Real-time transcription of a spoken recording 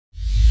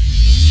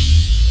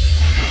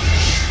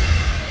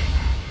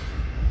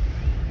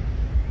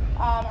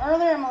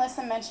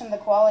to mention the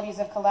qualities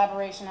of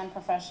collaboration and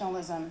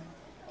professionalism.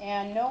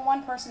 And no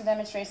one person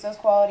demonstrates those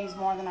qualities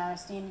more than our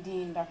esteemed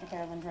Dean, Dr.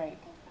 Carolyn Drake.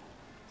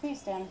 Please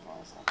stand for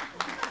a second.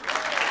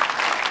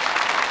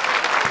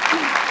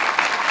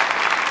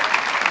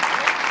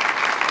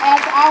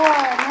 As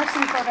our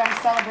nursing program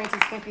celebrates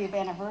its 50th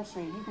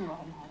anniversary, you can go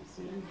ahead and have a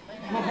seat.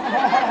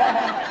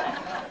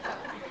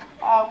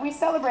 We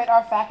celebrate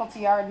our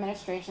faculty, our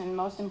administration, and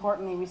most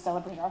importantly, we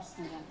celebrate our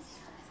students.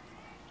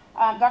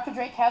 Dr.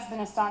 Drake has been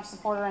a staunch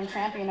supporter and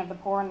champion of the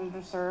poor and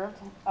underserved,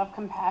 of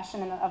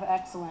compassion and of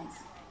excellence.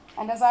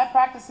 And as I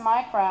practice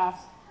my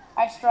craft,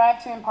 I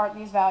strive to impart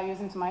these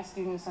values into my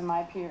students and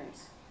my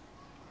peers.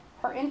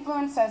 Her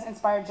influence has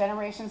inspired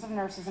generations of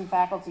nurses and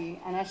faculty,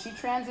 and as she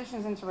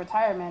transitions into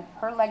retirement,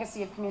 her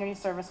legacy of community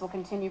service will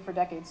continue for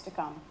decades to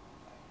come.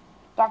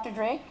 Dr.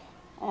 Drake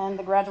and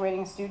the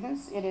graduating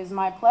students, it is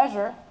my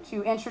pleasure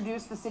to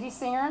introduce the City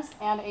Singers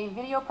and a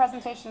video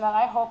presentation that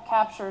I hope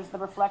captures the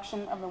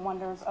reflection of the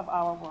wonders of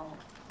our world.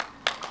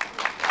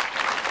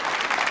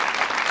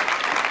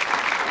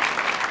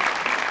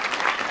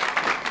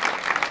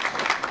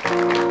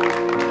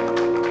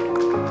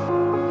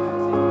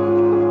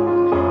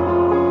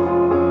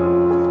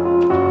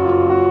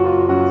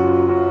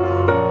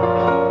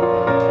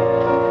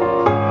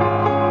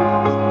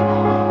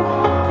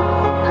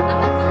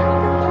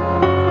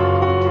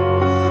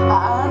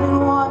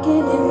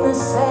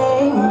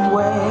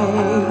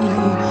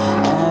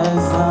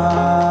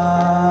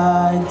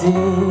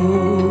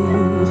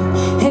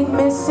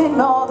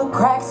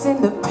 In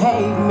the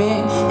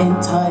pavement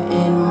and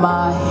tutting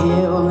my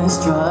heel and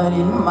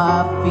strutting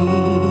my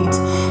feet.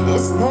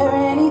 Is there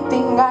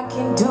anything I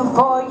can do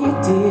for you,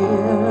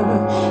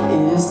 dear?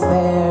 Is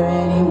there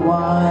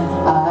anyone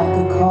I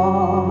could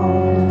call?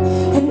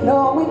 And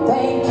no, we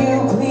thank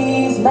you,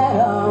 please,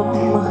 madam.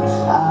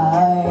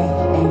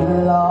 I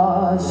ain't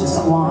lost,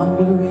 just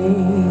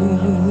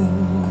wandering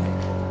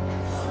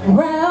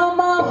round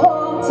my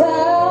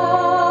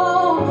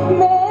hometown.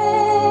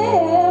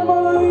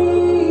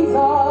 Memories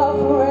are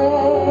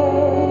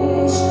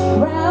fresh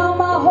round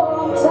my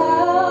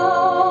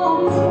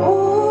hometown.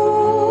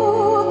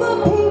 Ooh, the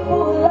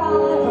people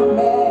I've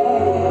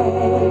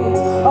met,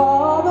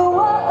 all the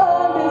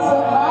wonders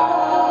of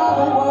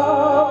my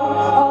world,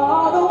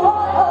 all the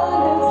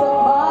wonders of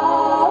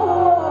my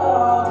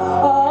world,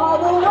 all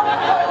the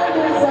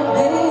wonders of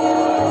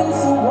this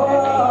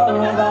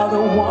world, all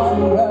the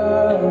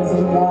wonders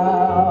of now.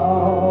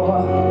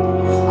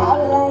 I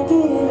like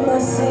it in the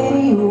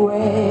city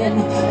when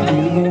the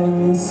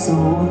air is so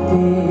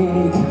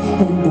thick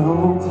and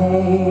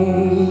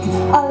opaque.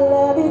 I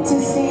love it to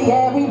see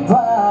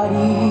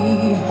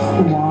everybody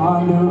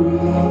wandering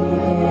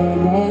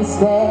in and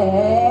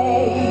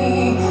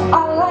stay. I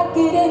like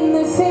it in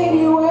the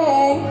city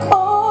when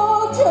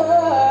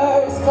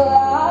cultures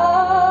collide.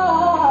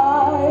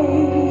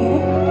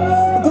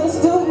 The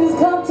students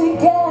come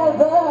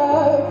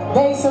together,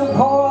 they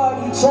support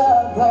each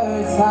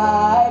other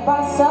side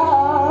by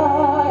side.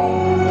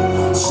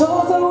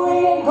 Shows that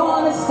we ain't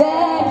gonna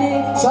stand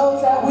it,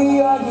 shows that we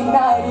are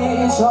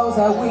united, shows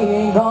that we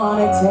ain't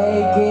gonna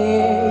take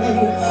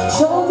it,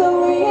 shows that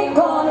we ain't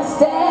gonna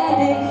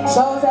stand it,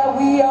 shows that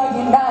we are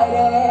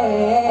united.